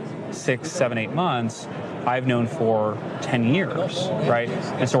 6, 7, 8 months, I've known for 10 years, right?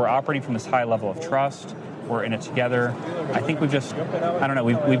 And so we're operating from this high level of trust. We're in it together. I think we've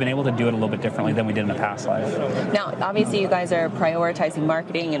been able to do it a little bit differently than we did in the past life. Now, obviously you guys are prioritizing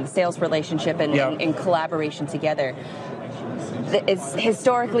marketing and sales relationship and collaboration together. It's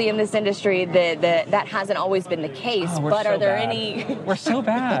historically in this industry that hasn't always been the case. But are there any? We're so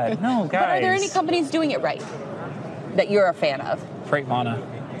bad. No, guys. But are there any companies doing it right that you're a fan of? Freightvana.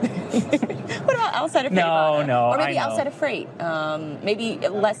 What about outside of Freightvana? No. Or maybe outside of Freight. Maybe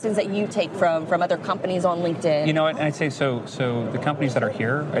lessons that you take from other companies on LinkedIn. You know what? I'd say so the companies that are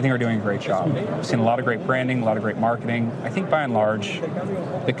here, I think, are doing a great job. I've seen a lot of great branding, a lot of great marketing. I think by and large,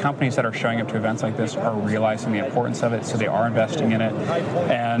 the companies that are showing up to events like this are realizing the importance of it, so they are investing in it.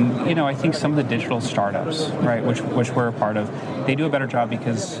 And, I think some of the digital startups, right, which we're a part of, they do a better job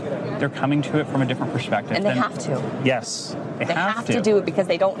because they're coming to it from a different perspective. And they have to. Yes. They have to do it because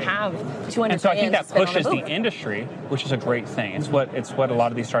they don't have 200 And so I think that pushes the industry, which is a great thing. It's what a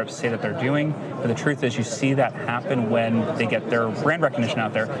lot of these startups say that they're doing. But the truth is, you see that happen when they get their brand recognition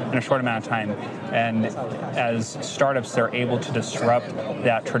out there in a short amount of time. And as startups, they're able to disrupt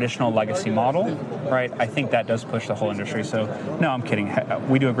that traditional legacy model, right? I think that does push the whole industry. So, no, I'm kidding.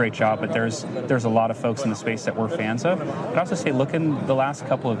 We do a great job, but there's a lot of folks in the space that we're fans of. But also say, look in the last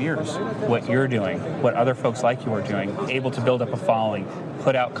couple of years, what you're doing, what other folks like you are doing, able to build up a following,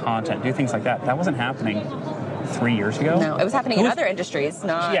 put out content, do things like that. That wasn't happening 3 years ago. No, it was happening in other industries,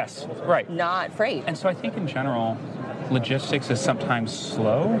 not freight. And so I think in general, logistics is sometimes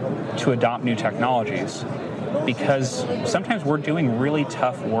slow to adopt new technologies because sometimes we're doing really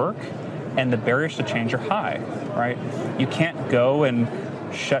tough work and the barriers to change are high, right? You can't go and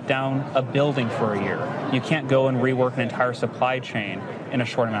shut down a building for a year. You can't go and rework an entire supply chain in a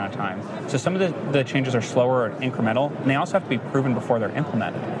short amount of time. So some of the changes are slower and incremental, and they also have to be proven before they're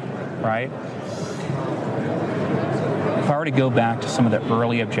implemented, right? I were to go back to some of the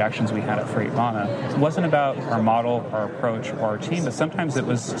early objections we had at Freightvana, it wasn't about our model, our approach, or our team, but sometimes it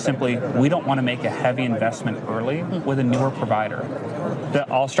was simply, we don't want to make a heavy investment early with a newer provider.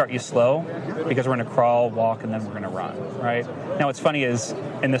 I'll start you slow because we're going to crawl, walk, and then we're going to run, right? Now, what's funny is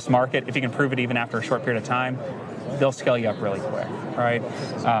in this market, if you can prove it even after a short period of time, they'll scale you up really quick, right?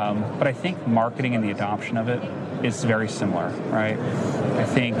 But I think marketing and the adoption of it is very similar, right? I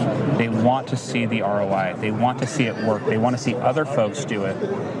think they want to see the ROI. They want to see it work. They want to see other folks do it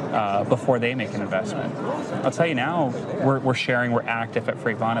before they make an investment. I'll tell you now, we're sharing, we're active at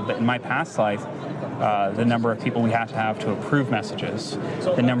Freightvana, but in my past life, the number of people we had to have to approve messages,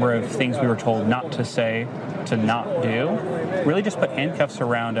 the number of things we were told not to say, to not do, really just put handcuffs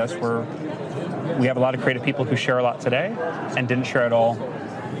around us where we have a lot of creative people who share a lot today and didn't share at all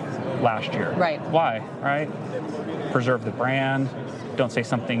last year. Right. Why? Right? Preserve the brand. Don't say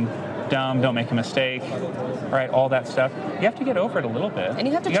something dumb. Don't make a mistake. Right? All that stuff. You have to get over it a little bit. And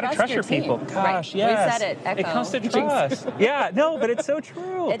you have to trust your team. people. Gosh, yes. We said it. Echo. It comes to trust. Yeah, no, but it's so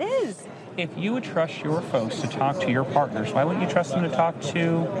true. It is. If you would trust your folks to talk to your partners, why wouldn't you trust them to talk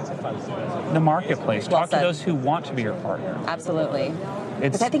to the marketplace? Well talk said. to those who want to be your partner. Absolutely.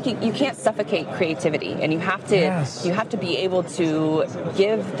 Because I think you can't suffocate creativity, and you have to be able to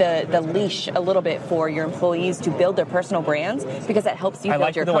give the leash a little bit for your employees to build their personal brands, because that helps you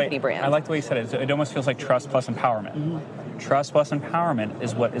build your company brand. I like the way you said it. It almost feels like trust plus empowerment. Mm-hmm. Trust plus empowerment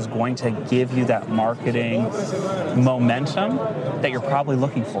is what is going to give you that marketing momentum that you're probably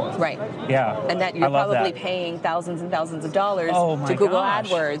looking for. Right. Yeah. And that you're probably paying thousands and thousands of dollars to Google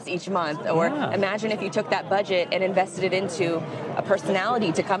AdWords each month. Or imagine if you took that budget and invested it into a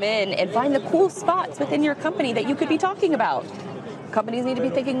personality to come in and find the cool spots within your company that you could be talking about. Companies need to be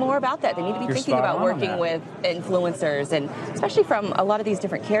thinking more about that. They need to be thinking about working with influencers, and especially from a lot of these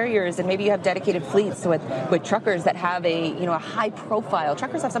different carriers. And maybe you have dedicated fleets with truckers that have a high profile.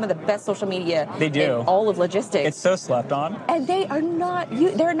 Truckers have some of the best social media in all of logistics. It's so slept on, and they are not.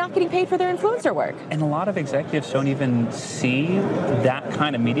 They're not getting paid for their influencer work. And a lot of executives don't even see that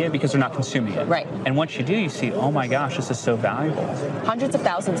kind of media because they're not consuming it. Right. And once you do, you see, oh my gosh, this is so valuable. Hundreds of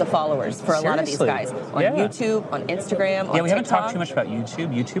thousands of followers for a lot of these guys on YouTube, on Instagram, on TikTok. We haven't talked too much about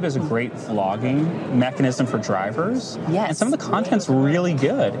YouTube. YouTube is a great vlogging mechanism for drivers. Yes. And some of the content's really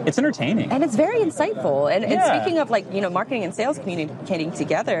good. It's entertaining. And it's very insightful. And speaking of marketing and sales communicating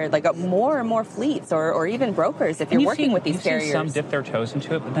together, more and more fleets or even brokers, if you're working with these carriers. Some dip their toes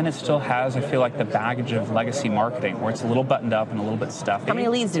into it, but then it still has, I feel like, the baggage of legacy marketing where it's a little buttoned up and a little bit stuffy. How many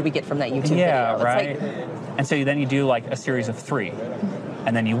leads did we get from that YouTube video? Yeah, right. And so then you do a series of 3,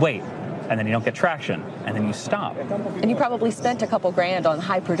 and then you wait. And then you don't get traction, and then you stop. And you probably spent a couple grand on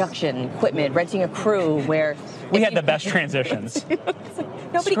high production equipment, renting a crew where... We had the best transitions.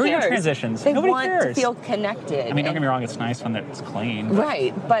 Nobody Screw cares. Your transitions. Nobody cares. want to feel connected. I mean, don't get me wrong, it's nice when it's clean.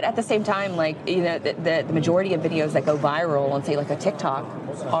 Right, but at the same time, the majority of videos that go viral on, say, a TikTok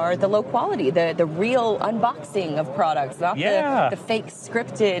are the low quality, the real unboxing of products, not the fake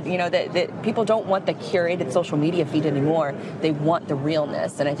scripted, that people don't want the curated social media feed anymore. They want the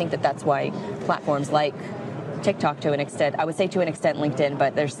realness, and I think that's why platforms like TikTok to an extent, I would say to an extent LinkedIn,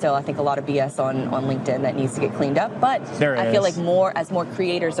 but there's still, I think, a lot of BS on LinkedIn that needs to get cleaned up. But I feel like as more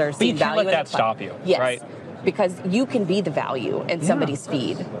creators are seeing value in it. But you can't let that stop you, yes. right? Because you can be the value in somebody's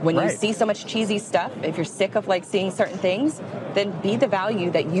feed. When you see so much cheesy stuff, if you're sick of seeing certain things, then be the value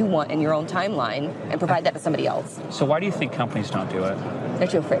that you want in your own timeline and provide that to somebody else. So why do you think companies don't do it? They're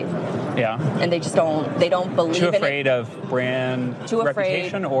too afraid. Yeah. And they just don't believe in it. Too afraid of brand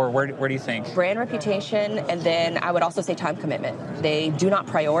reputation, or where do you think? Brand reputation, and then I would also say time commitment. They do not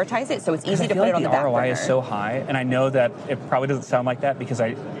prioritize it, so it's easy to put it on the back burner. The ROI is so high, and I know that it probably doesn't sound like that because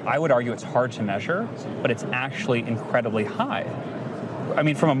I would argue it's hard to measure, but it's actually incredibly high. I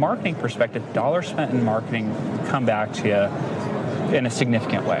mean, from a marketing perspective, dollars spent in marketing come back to you in a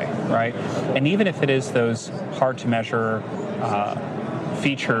significant way, right? And even if it is those hard to measure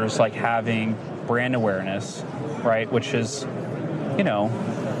features like having brand awareness, right, which is,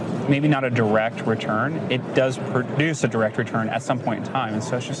 maybe not a direct return, it does produce a direct return at some point in time. And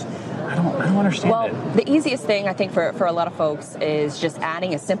so it's just, I don't understand it. Well, the easiest thing, I think, for a lot of folks is just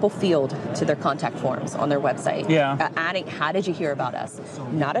adding a simple field to their contact forms on their website. Yeah. Adding, how did you hear about us?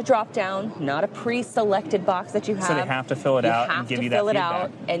 Not a drop-down, not a pre-selected box that you have. So they have to fill it out and give you that feedback. You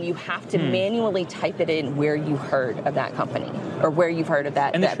have to fill it out, and you have to manually type it in where you heard of that company or where you've heard of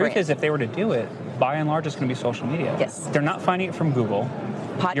that brand. And the truth is, if they were to do it, by and large, it's going to be social media. Yes. They're not finding it from Google.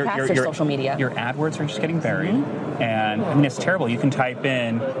 Podcasts or social media. Your AdWords are just getting buried. And I mean, it's terrible. You can type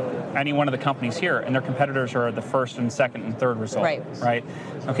in any one of the companies here, and their competitors are the first and second and third result. Right?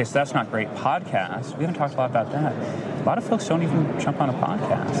 Okay, so that's not great. Podcasts, we haven't talked a lot about that. A lot of folks don't even jump on a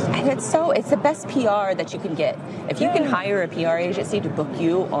podcast. And it's the best PR that you can get. If you can hire a PR agency to book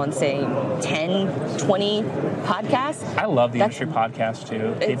you on, say, 10, 20 podcasts. I love the industry podcasts,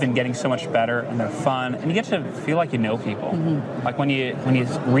 too. They've been getting so much better, and they're fun. And you get to feel like you know people. Mm-hmm. Like when you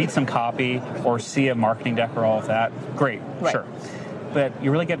read some copy or see a marketing deck or all of that, great, sure. But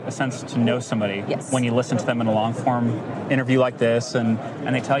you really get a sense to know somebody when you listen to them in a long-form interview like this, and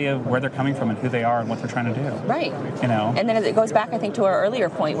they tell you where they're coming from and who they are and what they're trying to do. Right. You know. And then it goes back, I think, to our earlier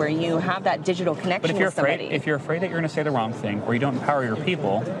point where you have that digital connection with somebody. If you're afraid that you're going to say the wrong thing or you don't empower your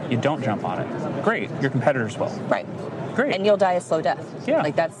people, you don't jump on it. Great. Your competitors will. Right. Great. And you'll die a slow death. Yeah.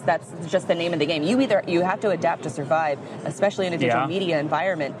 Like that's just the name of the game. You have to adapt to survive, especially in a digital media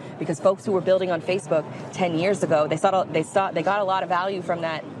environment, because folks who were building on Facebook 10 years ago, they got a lot of value from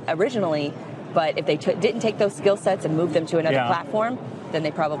that originally, but if they didn't take those skill sets and move them to another platform, then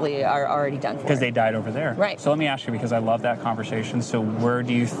they probably are already done for. Because they died over there. Right. So let me ask you, because I love that conversation, so where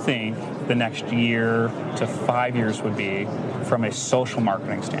do you think the next year to 5 years would be from a social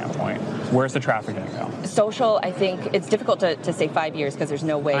marketing standpoint? Where's the traffic going to go? Social, I think, it's difficult to say 5 years because there's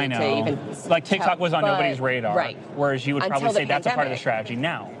no way to even... Like TikTok was on nobody's radar. Right. Whereas you would probably say that's a part of the strategy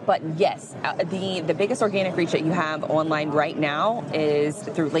now. But yes, the biggest organic reach that you have online right now is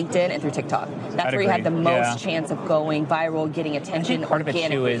through LinkedIn and through TikTok. That's where you have the most chance of going viral, getting attention. Part of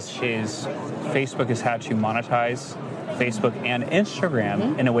it too is Facebook has had to monetize Facebook and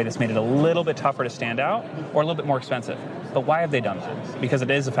Instagram in a way that's made it a little bit tougher to stand out or a little bit more expensive. But why have they done that? Because it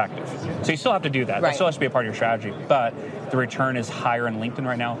is effective. So you still have to do that. That still has to be a part of your strategy. But the return is higher in LinkedIn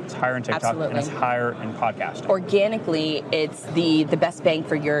right now. It's higher in TikTok. And it's higher in podcasting. Organically, it's the best bang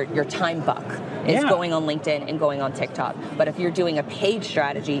for your time buck is going on LinkedIn and going on TikTok. But if you're doing a paid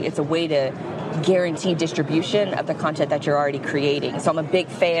strategy, it's a way to guarantee distribution of the content that you're already creating. So I'm a big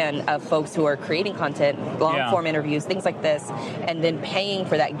fan of folks who are creating content, long-form interviews, things like this, and then paying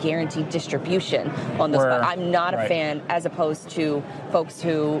for that guaranteed distribution on those. I'm not a fan, as opposed to folks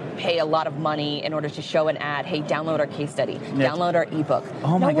who pay a lot of money in order to show an ad. Hey, download our case study, download our ebook.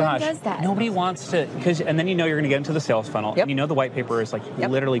 Oh my gosh, does that. Nobody wants to, and then you're going to get into the sales funnel, and the white paper is like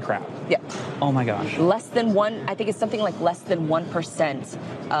literally crap. Yep. Oh my gosh. Less than I think it's something like less than 1%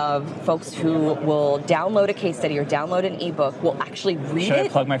 of folks who will download a case study or download an ebook will actually read it. Should I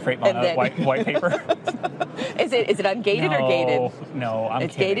plug my Freightvana white paper? Is it ungated or gated? No, I'm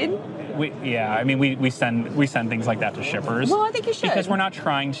kidding. It's gated? We send things like that to shippers. Well, I think you should. Because we're not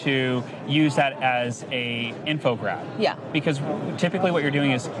trying to use that as a info grab. Yeah. Because typically what you're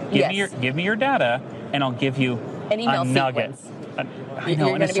doing is give me your data and I'll give you an email nugget. I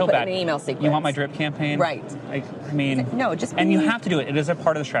know, and it's so bad. An email sequence. You want my drip campaign? Right. And you have to do it. It is a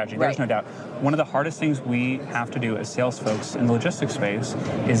part of the strategy. There's no doubt. One of the hardest things we have to do as sales folks in the logistics space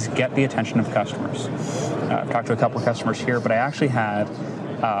is get the attention of customers. I've talked to a couple of customers here, but I actually had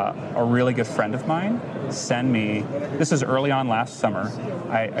a really good friend of mine send me, this is early on last summer,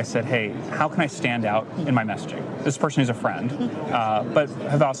 I said, hey, how can I stand out in my messaging? This person is a friend, but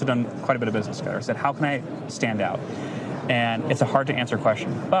have also done quite a bit of business together. I said, how can I stand out? And it's a hard to answer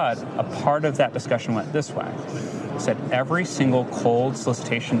question, but a part of that discussion went this way. I said, every single cold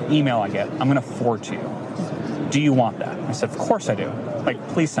solicitation email I get, I'm going to forward to you. Do you want that? I said, of course I do. Like,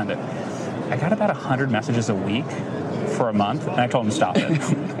 please send it. I got about 100 messages a week for a month, and I told him to stop it.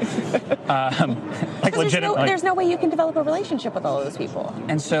 Legitimately. There's no way you can develop a relationship with all of those people.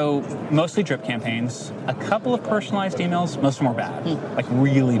 And so, mostly drip campaigns, a couple of personalized emails, most of them were bad, like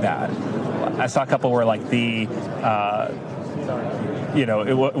really bad. I saw a couple where like it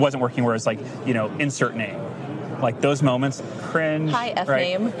wasn't working where it's like, insert name. Like those moments, cringe. Hi, F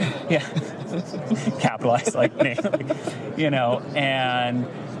name. Yeah. Capitalized like name. And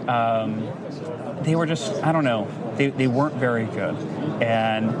they were just, I don't know, they weren't very good.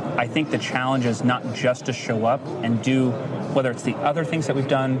 And I think the challenge is not just to show up and do, whether it's the other things that we've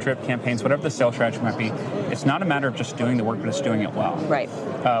done, drip campaigns, whatever the sales strategy might be, it's not a matter of just doing the work, but it's doing it well. Right.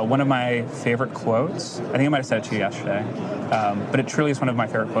 One of my favorite quotes, I think I might have said it to you yesterday, but it truly is one of my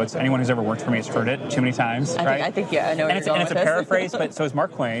favorite quotes. Anyone who's ever worked for me has heard it too many times, right? I think I know where you're going with this. And it's a paraphrase, but so is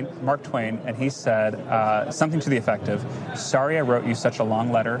Mark Twain, and he said something to the effect of, sorry I wrote you such a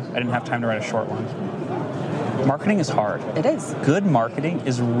long letter, I didn't have time to write a short one. Marketing is hard. It is. Good marketing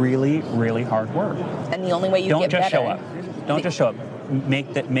is really, really hard work. And the only way you get better... Don't just show up.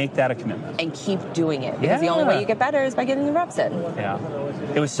 Make that a commitment. And keep doing it. Because the only way you get better is by getting the reps in. Yeah.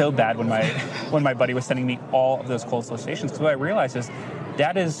 It was so bad when my buddy was sending me all of those cold solicitations, because what I realized is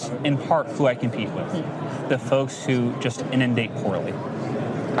that is in part who I compete with. The folks who just inundate poorly.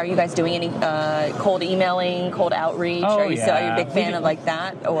 Are you guys doing any cold emailing, cold outreach? Oh, are you a big fan of like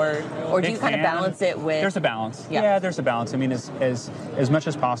that, or do you kind of balance it with? There's a balance. Yeah, there's a balance. I mean, as much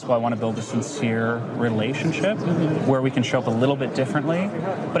as possible, I want to build a sincere relationship where we can show up a little bit differently.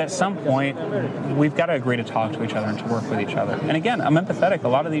 But at some point, we've got to agree to talk to each other and to work with each other. And again, I'm empathetic. A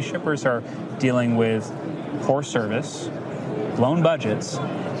lot of these shippers are dealing with poor service, blown budgets,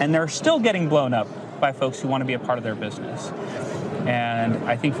 and they're still getting blown up by folks who want to be a part of their business. And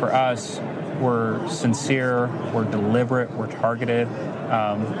I think for us, we're sincere, we're deliberate, we're targeted.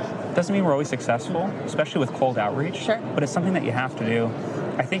 Doesn't mean we're always successful, especially with cold outreach. Sure. But it's something that you have to do.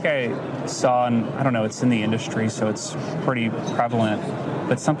 I think I saw, and I don't know, it's in the industry, so it's pretty prevalent,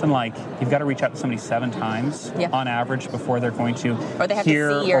 but something like you've got to reach out to somebody 7 times on average before they're going to or they have hear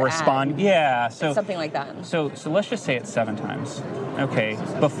to see your or respond. Ad. Yeah, so it's something like that. So let's just say it's 7 times, okay,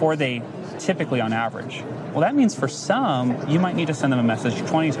 before they typically on average. Well, that means for some, you might need to send them a message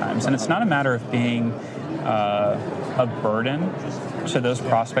 20 times, and it's not a matter of being a burden to those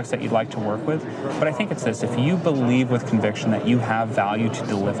prospects that you'd like to work with. But I think it's this: if you believe with conviction that you have value to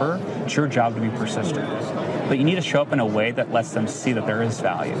deliver, it's your job to be persistent. But you need to show up in a way that lets them see that there is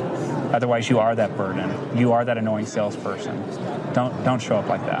value. Otherwise, you are that burden. You are that annoying salesperson. Don't show up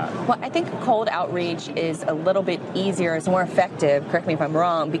like that. Well, I think cold outreach is a little bit easier. It's more effective, correct me if I'm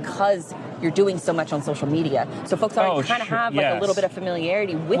wrong, because you're doing so much on social media. So folks already kind of have like a little bit of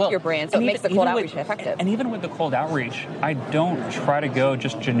familiarity with your brand, so it makes the cold outreach effective. And even with the cold outreach, I don't try to go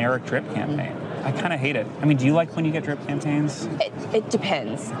just generic drip campaign. I kind of hate it. I mean, do you like when you get drip campaigns? It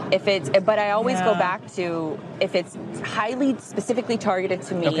depends. But I always go back to if it's highly specifically targeted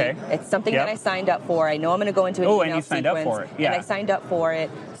to me. Okay. It's something that I signed up for. I know I'm going to go into an email and you signed up for it. Yeah. And I signed up for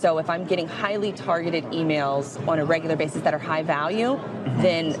it. So if I'm getting highly targeted emails on a regular basis that are high value,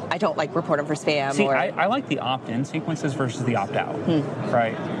 then I don't like report them for spam. See, I like the opt-in sequences versus the opt-out,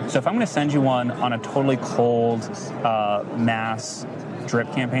 right? So if I'm going to send you one on a totally cold mass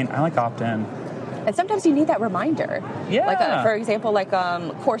drip campaign, I like opt-in. And sometimes you need that reminder. Yeah. Like, for example,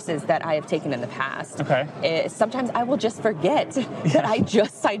 courses that I have taken in the past. Okay. Sometimes I will just forget that I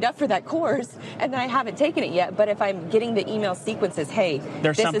just signed up for that course and I haven't taken it yet. But if I'm getting the email sequences, hey,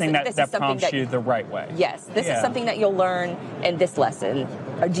 there's something that prompts you the right way. Yes. This is something that you'll learn in this lesson.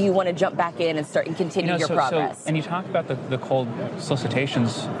 Or do you want to jump back in and start and continue your progress? And you talk about the cold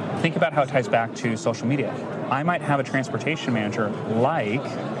solicitations. Think about how it ties back to social media. I might have a transportation manager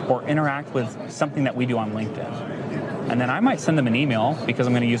or interact with something that we do on LinkedIn. And then I might send them an email because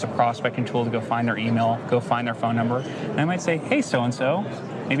I'm going to use a prospecting tool to go find their email, go find their phone number. And I might say, hey, so-and-so.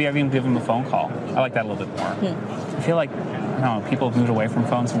 Maybe I've even given them a phone call. I like that a little bit more. I feel like, I don't know, people have moved away from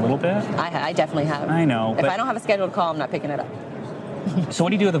phones a little bit. I definitely have. I know. If I don't have a scheduled call, I'm not picking it up. So what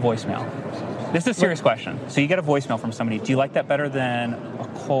do you do with a voicemail? This is a serious question. So you get a voicemail from somebody. Do you like that better than a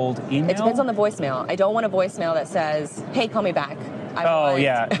cold email? It depends on the voicemail. I don't want a voicemail that says, hey, call me back. Agreed.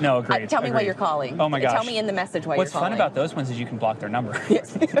 Tell me why you're calling. Oh my gosh. Tell me in the message why you're calling. What's fun about those ones is you can block their number.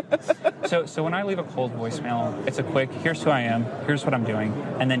 Yes. So when I leave a cold voicemail, it's a quick, here's who I am, here's what I'm doing,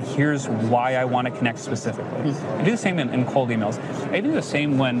 and then here's why I want to connect specifically. I do the same in cold emails. I do the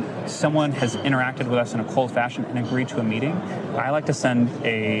same when someone has interacted with us in a cold fashion and agreed to a meeting. I like to send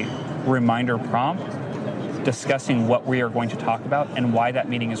a reminder prompt discussing what we are going to talk about and why that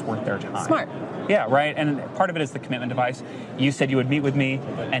meeting is worth their time. Smart. Yeah, right. And part of it is the commitment device. You said you would meet with me,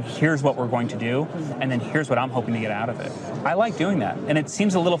 and here's what we're going to do, and then here's what I'm hoping to get out of it. I like doing that. And it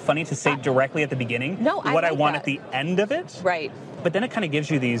seems a little funny to say directly at the beginning what I want at the end of it. Right. But then it kind of gives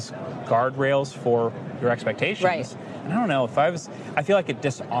you these guardrails for your expectations. Right. And I don't know, I feel like it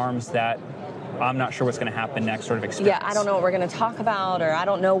disarms that I'm not sure what's going to happen next sort of experience. Yeah, I don't know what we're going to talk about, or I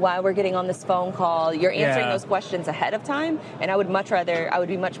don't know why we're getting on this phone call. You're answering those questions ahead of time, and I would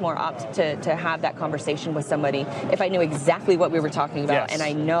be much more apt to have that conversation with somebody if I knew exactly what we were talking about, and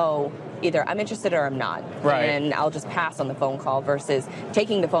I know either I'm interested or I'm not. Right. And I'll just pass on the phone call versus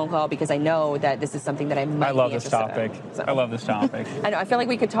taking the phone call because I know that this is something that I might be interested in. I love this topic. I know. I feel like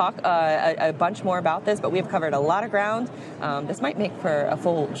we could talk a bunch more about this, but we've covered a lot of ground. This might make for a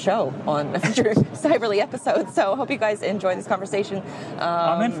full show on a future Cyberly episode. So I hope you guys enjoy this conversation.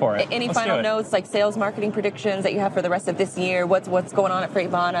 I'm in for it. Any final notes, like sales marketing predictions that you have for the rest of this year? What's going on at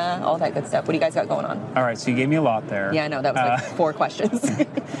Freightvana? All that good stuff. What do you guys got going on? All right. So you gave me a lot there. Yeah, I know. That was like 4 questions.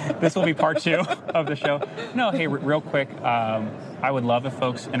 This will be part 2 of the show. No, hey, real quick, I would love if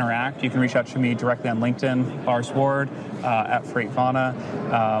folks interact. You can reach out to me directly on LinkedIn, Lars Ward, at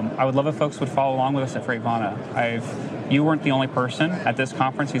Freightvana. I would love if folks would follow along with us at Freightvana. You weren't the only person at this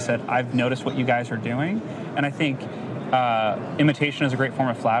conference who said, I've noticed what you guys are doing. And I think imitation is a great form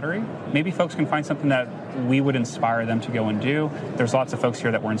of flattery. Maybe folks can find something that we would inspire them to go and do. There's lots of folks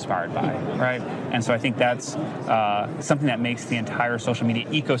here that we're inspired by, right? And so I think that's something that makes the entire social media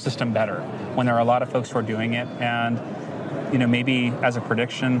ecosystem better when there are a lot of folks who are doing it. And maybe as a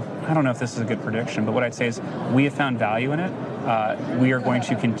prediction, I don't know if this is a good prediction, but what I'd say is we have found value in it. We are going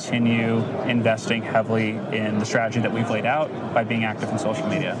to continue investing heavily in the strategy that we've laid out by being active in social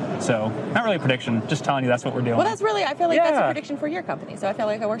media. So not really a prediction, just telling you that's what we're doing. Well, I feel like that's a prediction for your company, so I feel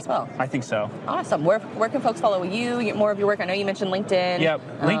like it works well. I think so. Awesome. Where can folks follow you, get more of your work? I know you mentioned LinkedIn. Yeah,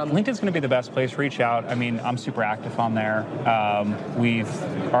 LinkedIn's going to be the best place. Reach out. I mean, I'm super active on there. We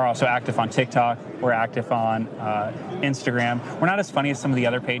are also active on TikTok. We're active on Instagram. We're not as funny as some of the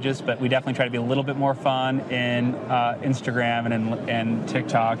other pages, but we definitely try to be a little bit more fun in Instagram and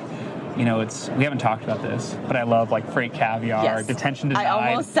TikTok. We haven't talked about this, but I love like Freight Caviar, yes. Detention Denied. I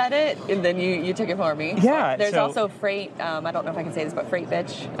almost said it, and then you took it for me. Yeah. There's also Freight, I don't know if I can say this, but Freight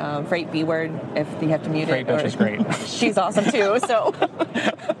Bitch, Freight B-word, if you have to mute Freight it. Bitch is great. She's awesome too, so.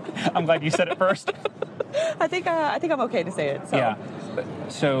 I'm glad you said it first. I think I'm okay to say it. So. Yeah.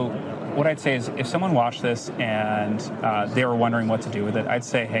 So what I'd say is if someone watched this and they were wondering what to do with it, I'd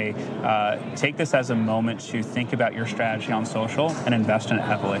say, hey, take this as a moment to think about your strategy on social and invest in it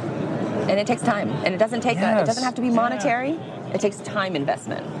heavily. And it takes time. And it doesn't have to be monetary. Yeah. It takes time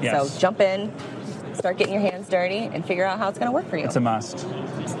investment. Yes. So jump in, start getting your hands dirty, and figure out how it's going to work for you. It's a must.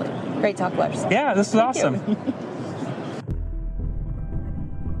 Great talk, Wes. Yeah, this is awesome. You.